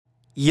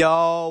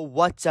Yo,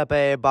 what's up,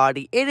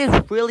 everybody? It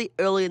is really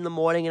early in the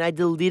morning, and I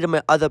deleted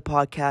my other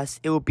podcast.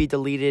 It will be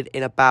deleted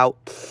in about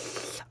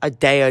a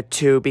day or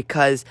two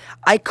because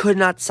I could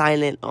not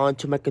sign in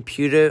onto my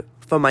computer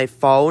from my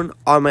phone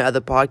on my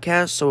other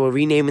podcast. So we're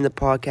renaming the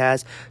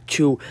podcast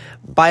to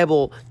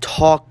Bible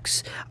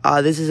Talks.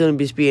 This is going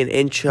to be an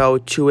intro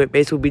to it.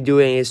 Basically, what we'll be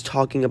doing is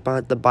talking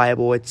about the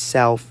Bible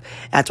itself.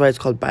 That's why it's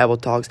called Bible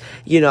Talks.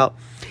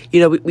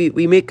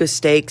 We make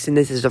mistakes, and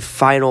this is the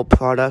final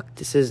product.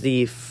 This is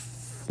the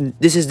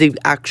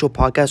actual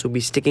podcast we'll be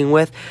sticking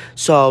with.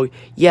 So,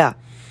 yeah.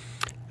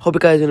 Hope you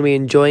guys are going to be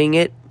enjoying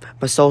it.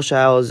 My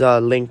social is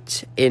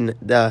linked in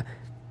the,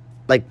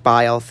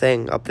 bio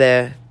thing up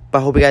there. But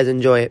I hope you guys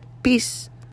enjoy it. Peace.